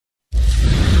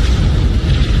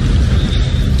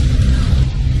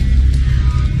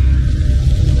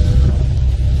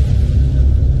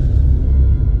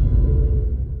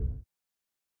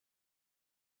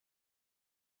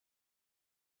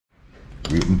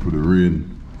for the rain.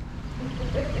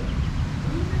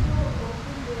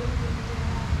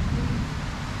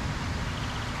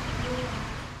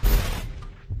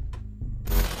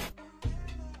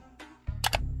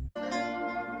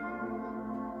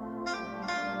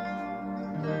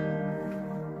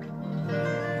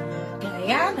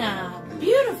 Guyana,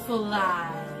 beautiful life.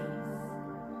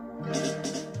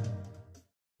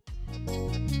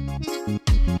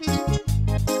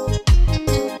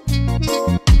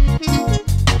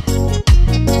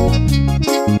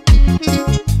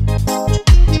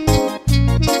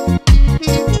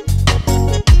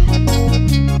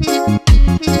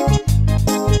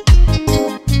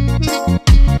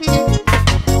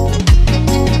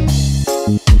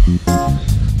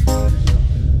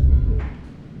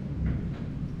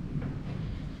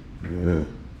 Yeah,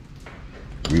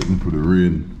 waiting for the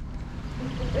rain.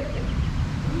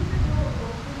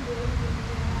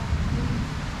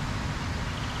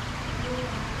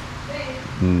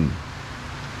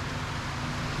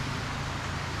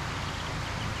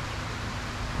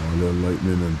 All that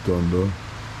lightning and thunder,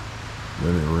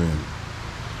 then it rained.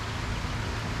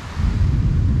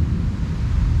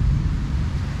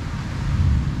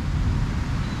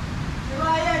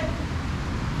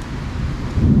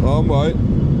 All right.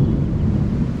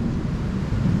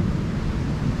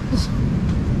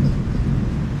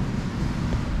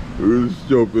 Who's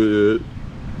stupid?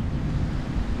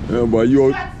 Yeah, but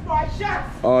you out,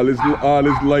 all this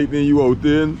lightning you out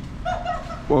in?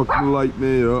 Fucking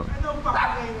lightning, yeah.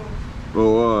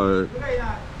 Oh, alright.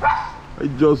 I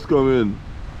just come in.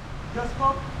 Just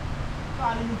come?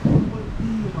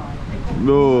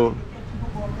 No.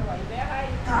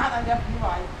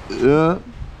 Yeah?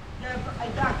 I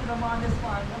got the man this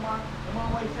one, the man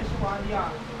white fish one,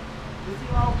 yeah. You see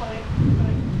how for it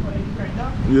grinder?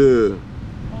 Yeah.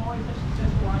 Man white fish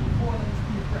just one, you phone and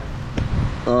steam press.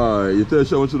 Alright, you tell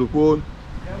someone to the phone?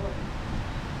 Yeah, what?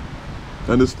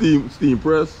 And the steam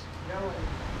press? Yeah, what?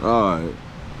 Alright.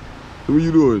 So what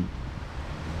you doing?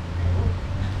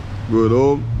 Good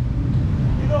home?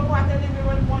 You know what I tell me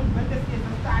when this is a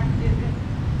start, is it?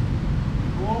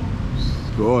 Go home.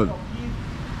 Go on.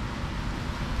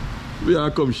 We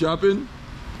are come shopping?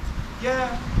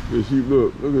 Yeah. Yeah,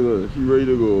 look at her. She ready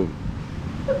to go.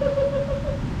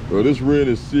 Bro, this rain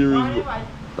is serious.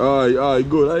 Alright,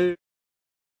 good.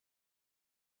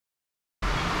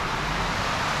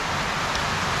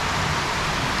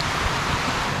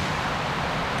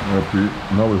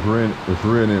 Now it's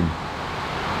raining.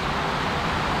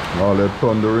 All that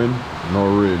thundering, no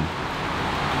rain.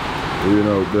 Rain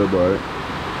out there, boy.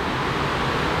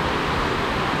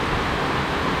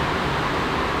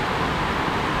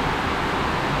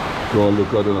 Go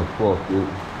look at it and fuck it.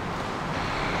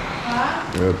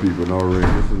 Huh? Yeah, people, no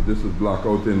rain. This is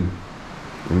blackout in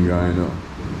Guyana.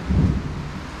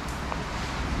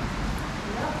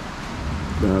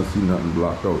 Can't see nothing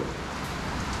blackout.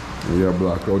 And you got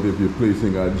blackout if you're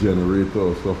placing a generator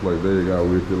or stuff like that, you gotta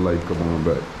wait till light come on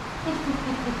back.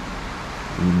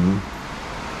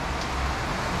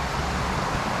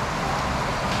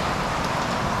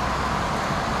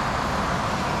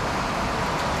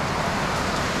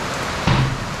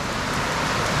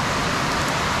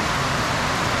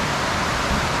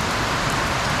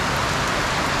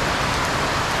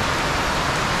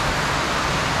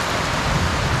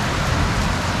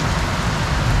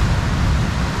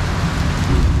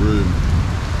 Rain,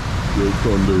 still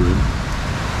thundering.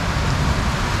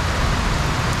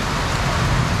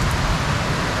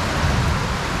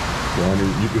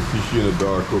 You can see she in the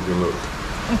dark cooking, look.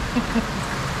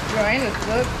 Rain is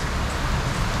good.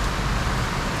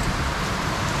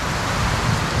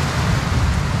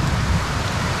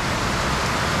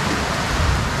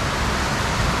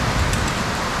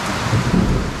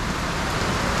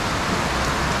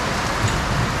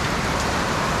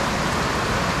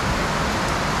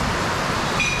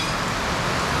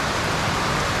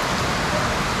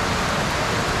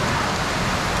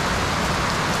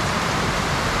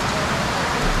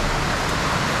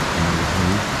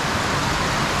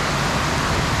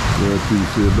 Yeah, people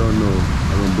say, don't know.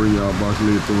 I'm gonna bring y'all back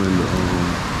later when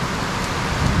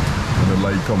the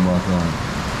light come back on.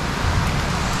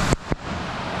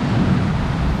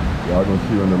 Y'all gonna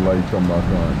see when the light come back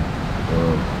on.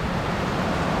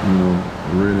 You know,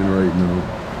 raining right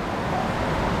now.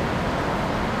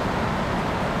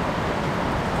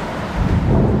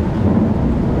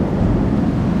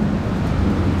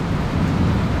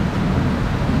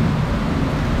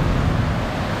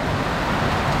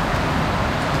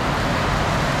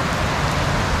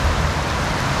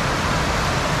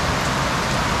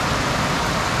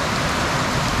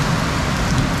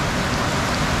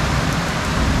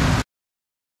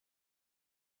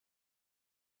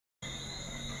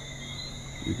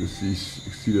 You can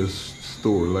see the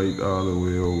store light all the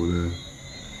way over there.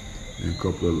 And a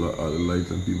couple of other lights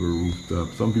on people's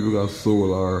rooftop. Some people got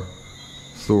solar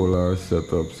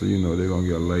set up, so you know they're gonna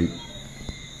get light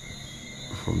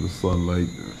from the sunlight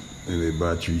and their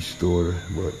battery store,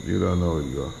 but you don't know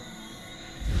it go.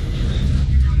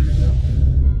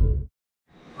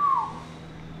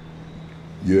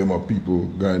 Yeah, my people,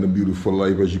 got a beautiful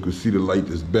life. As you can see, the light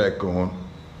is back on.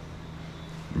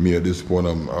 Me at this point,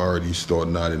 I'm already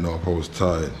starting nodding off. I was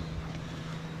tired.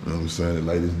 You know what I'm saying? The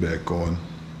light is back on.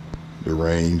 The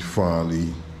rain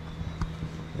finally.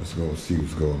 Let's go see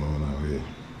what's going on out here.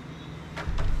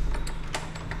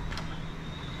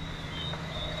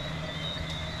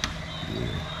 Yeah.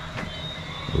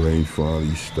 The rain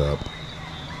finally stopped.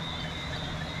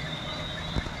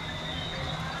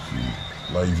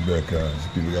 See, lights back on. So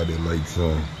people got their lights on.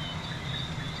 You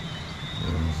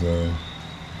know what I'm saying?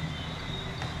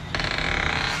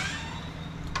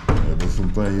 Yeah, but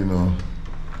sometimes, you know,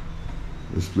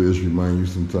 this place reminds you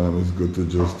sometimes it's good to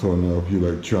just turn off your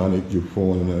electronic, your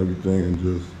phone and everything, and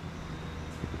just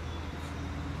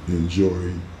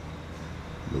enjoy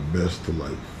the best of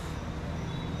life.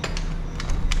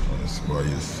 That's by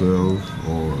yourself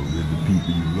or with the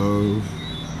people you love.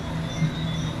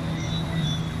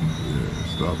 Yeah,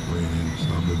 stop raining,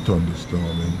 stop the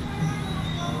thunderstorming.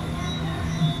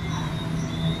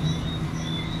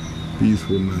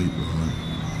 Peaceful night, man.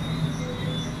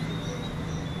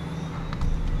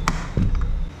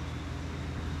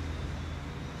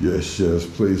 Yes, yes,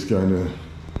 place kind of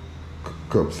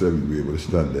cups everywhere, but it's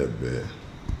not that bad.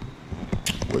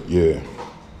 But yeah.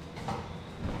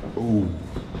 Oh,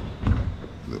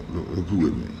 look who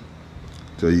with me.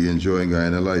 Tell you enjoying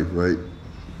Guyana life, right?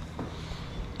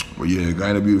 But yeah,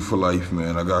 Guyana beautiful life,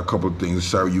 man. I got a couple of things.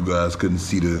 Sorry you guys couldn't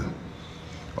see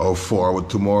how far. But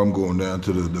tomorrow I'm going down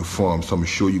to the farm, so I'm gonna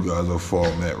show you guys how far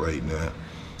I'm at right now.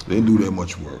 They didn't do that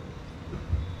much work.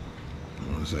 You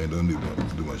know what I'm saying? Don't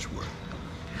do much work.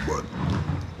 But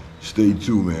stay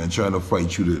tuned, man. Trying to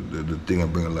fight you the thing. I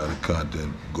bring a lot of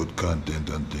content, good content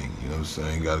and thing. You know what I'm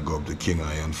saying? Gotta go up to King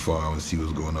Iron Farm and see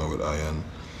what's going on with Iron.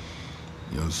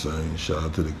 You know what I'm saying? Shout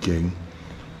out to the King.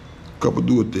 Couple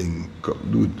do a thing.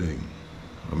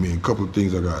 I mean, a couple of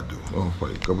things I gotta do. Don't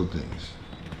fight. A couple of things.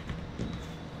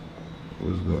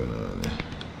 What's going on there?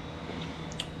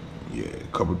 Yeah, a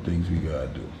couple of things we gotta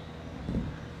do.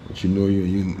 But you know,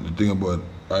 the thing about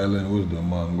Island was the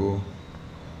mango.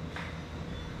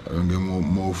 I'm gonna get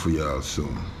more for y'all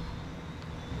soon.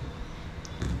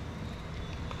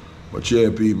 But yeah,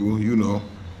 people, you know,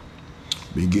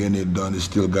 been getting it done. It's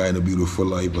still Guy in a Beautiful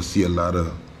Life. I see a lot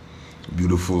of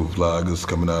beautiful vloggers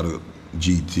coming out of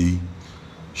GT.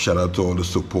 Shout out to all the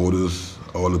supporters,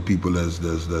 all the people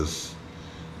that's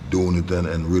doing it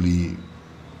and really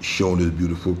showing this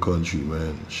beautiful country,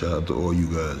 man. Shout out to all you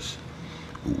guys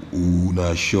who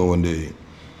not showing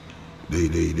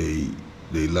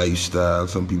they lifestyle.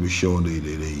 Some people showing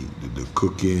the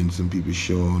cooking. Some people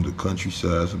showing the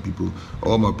countryside. Some people,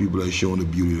 all my people are showing the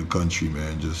beauty of the country,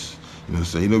 man. Just, you know what I'm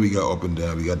saying? You know, we got up and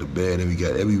down. We got the bad and we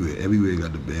got everywhere. Everywhere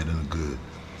got the bad and the good.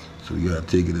 So we gotta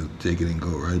take it and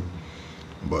go, right?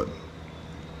 But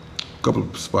a couple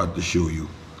of spots to show you.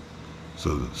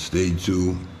 So stay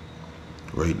tuned.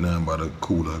 Right now I'm about to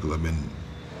cool out because I've been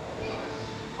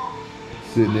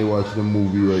sitting there watching a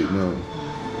movie right now.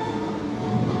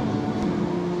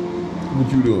 What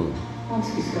you doing? Once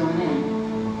he's going in.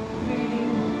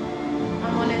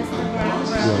 I'm on Instagram.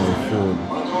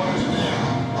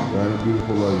 Got a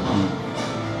beautiful life, dude.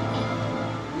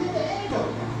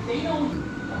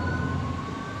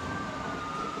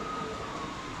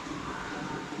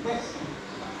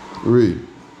 Reed,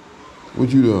 what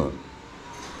you doing?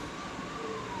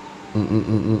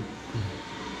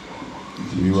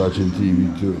 You watching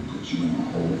TV too?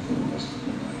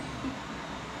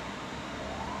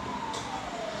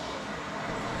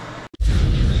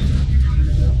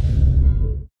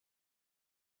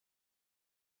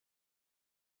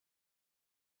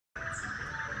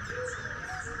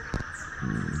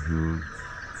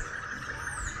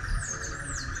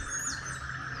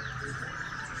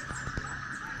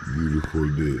 Beautiful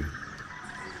day.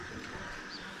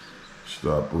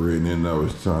 Stop raining. Now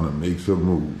it's time to make some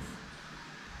move.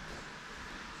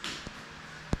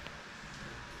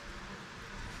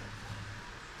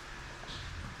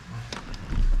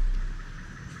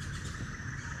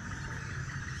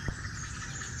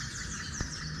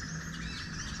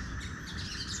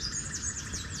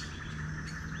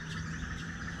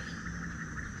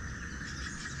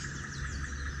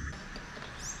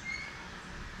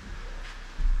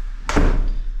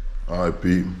 All right,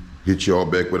 Pete. Hit y'all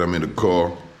back when I'm in the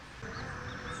car.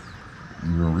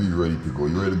 Even Ree ready to go.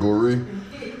 You ready to go, Ree?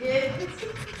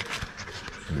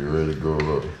 You ready to go?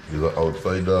 Look, he's an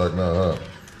outside dog now, huh?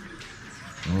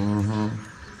 Mm-hmm.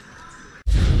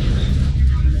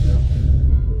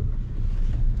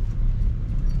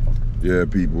 Yeah,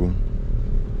 people.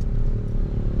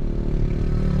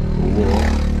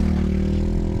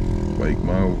 Bike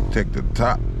man, take the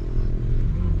top.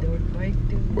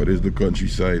 But it's the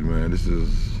countryside, man. This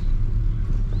is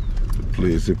the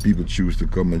place if people choose to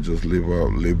come and just live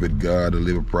with God and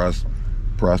live a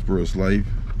prosperous life.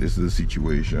 This is the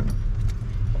situation.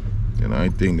 And I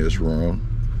think that's wrong.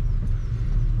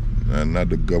 And not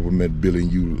the government building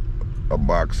you a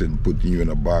box and putting you in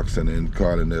a box and then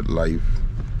calling that life.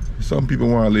 Some people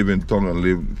want to live in town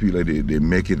and feel like they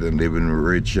make it and living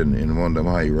rich and want them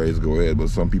high rise, go ahead. But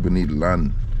some people need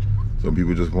land. Some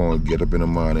people just want to get up in the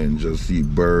morning and just see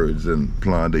birds and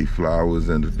plant their flowers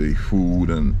and their food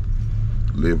and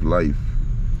live life.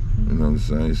 You know what I'm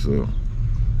saying? So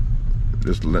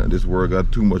this world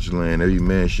got too much land. Every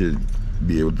man should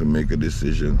be able to make a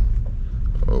decision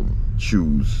of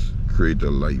choose, create a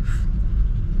life.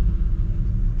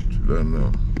 I don't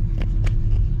know.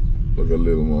 Look at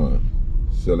little man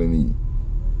selling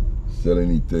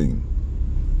anything.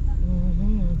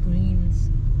 Greens.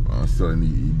 Selling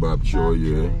the bop choy,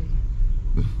 yeah.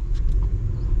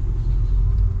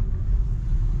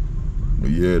 But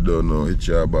yeah, don't know. Hit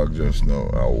your back just now.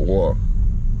 I'll walk.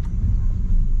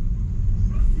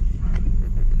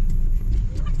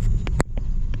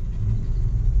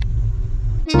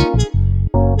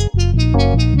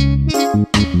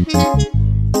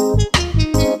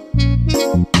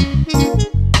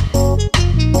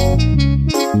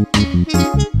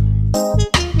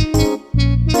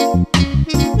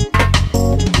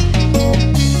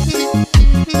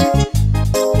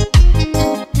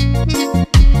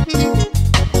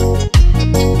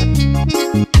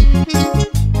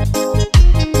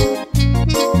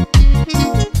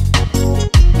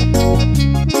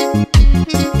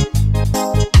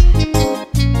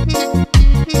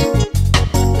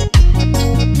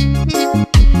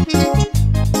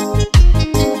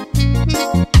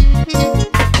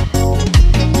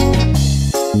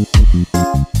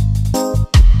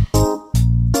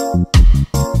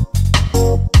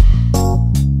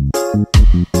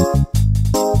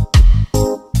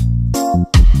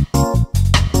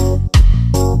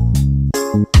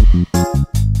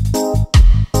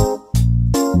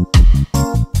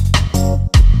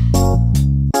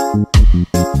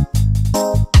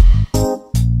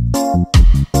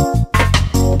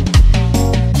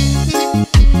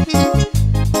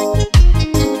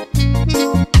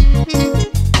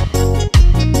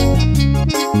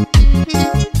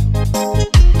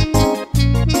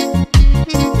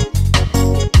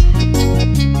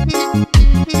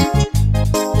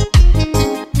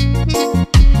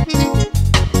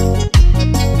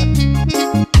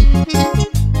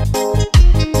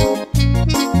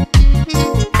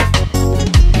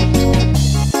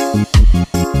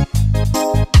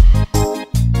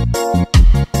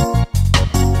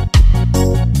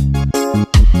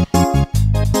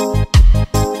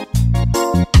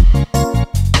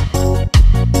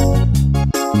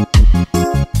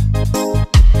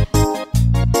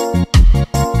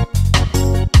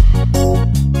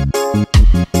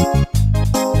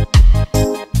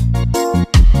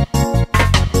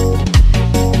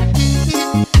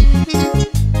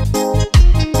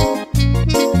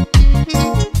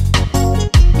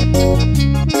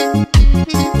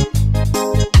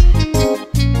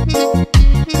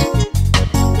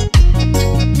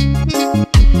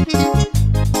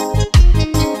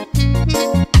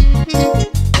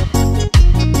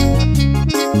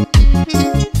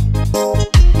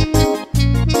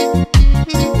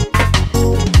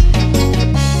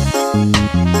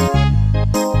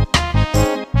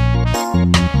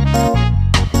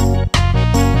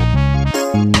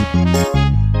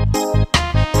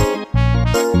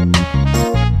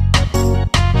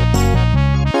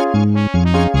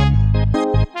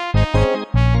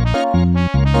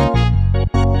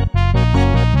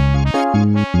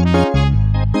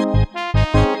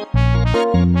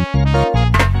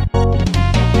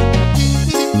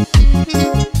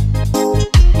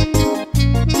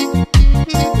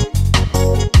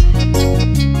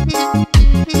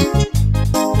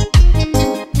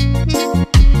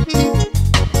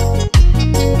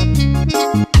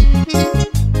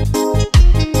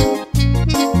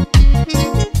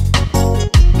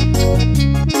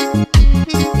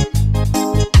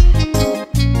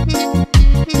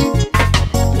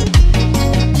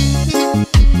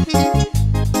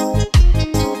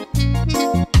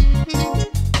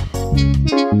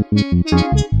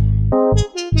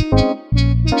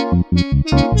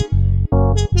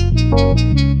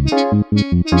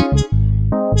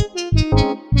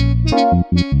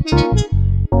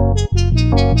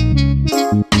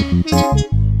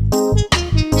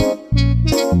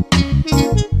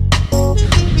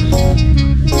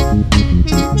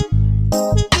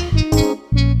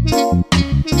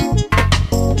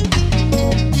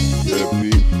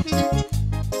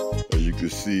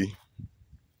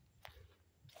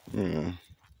 Yeah.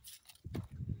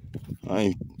 I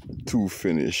ain't too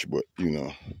finished, but you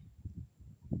know,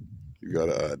 you got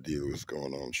an idea what's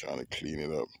going on. I'm trying to clean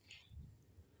it up.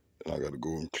 And I gotta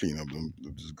go and clean up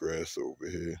this grass over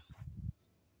here.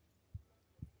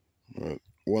 But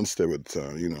one step at a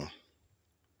time, you know.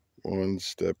 One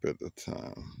step at a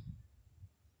time.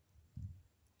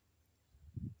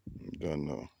 Don't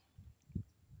know.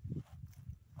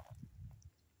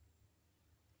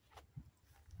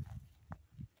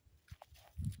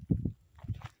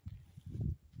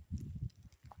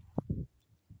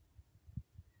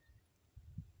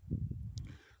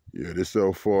 Yeah, this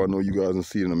so far, I know you guys can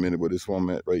see it in a minute, but this is where I'm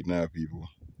at right now, people.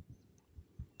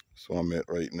 So I'm at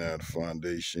right now, the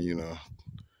foundation, you know.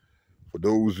 For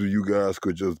those of you guys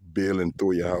could just build and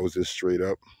throw your houses straight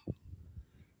up,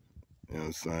 you know what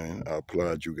I'm saying? I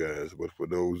applaud you guys. But for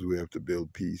those who have to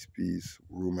build piece,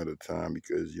 room at a time,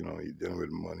 because, you know, you're dealing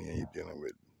with money and you're dealing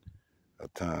with a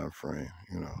time frame,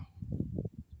 you know.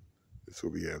 That's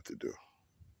what we have to do.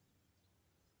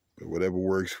 But whatever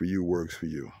works for you, works for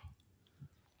you.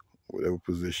 Whatever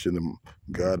position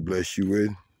God bless you with,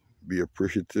 be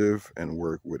appreciative and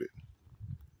work with it.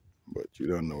 But you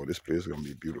don't know, this place is going to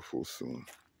be beautiful soon.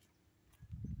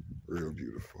 Real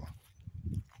beautiful.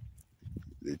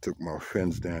 They took my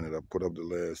fence down that I put up the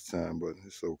last time, but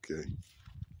it's okay.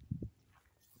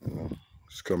 You know,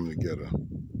 it's coming together.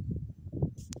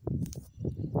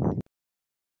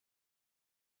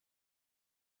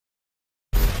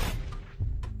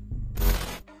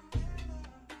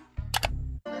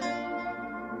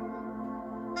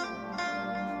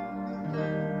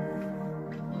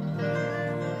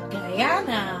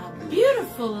 Guyana,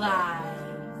 beautiful life.